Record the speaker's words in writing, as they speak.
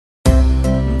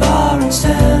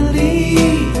Byron Stanley,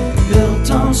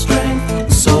 built on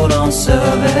strength, sold on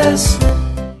service.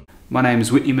 My name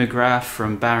is Whitney McGrath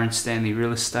from Byron Stanley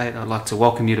Real Estate. I'd like to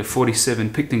welcome you to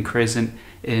 47 Picton Crescent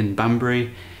in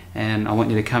Bunbury, and I want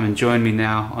you to come and join me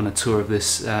now on a tour of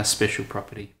this special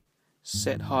property.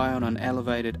 Set high on an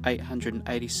elevated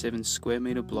 887 square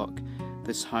metre block,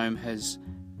 this home has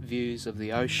views of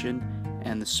the ocean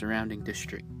and the surrounding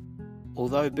district.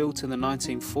 Although built in the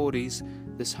 1940s,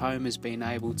 this home has been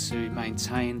able to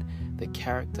maintain the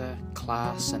character,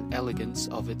 class and elegance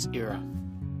of its era.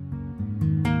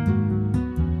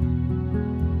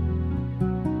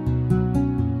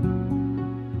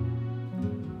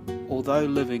 Although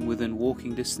living within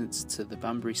walking distance to the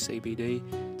Bunbury CBD,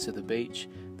 to the beach,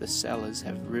 the sellers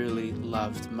have really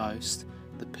loved most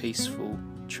the peaceful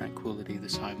tranquility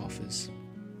this home offers.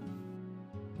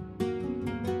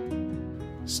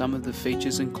 Some of the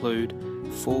features include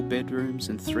 4 bedrooms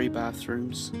and 3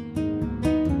 bathrooms,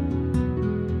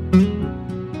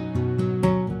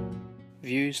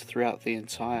 views throughout the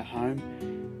entire home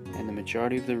and the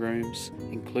majority of the rooms,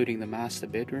 including the master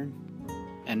bedroom,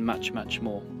 and much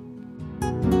more.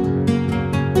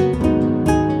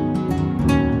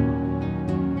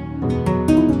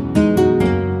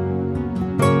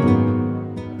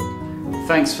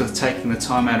 Thanks for taking the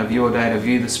time out of your day to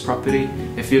view this property.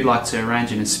 If you'd like to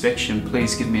arrange an inspection,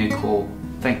 please give me a call.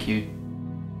 Thank you.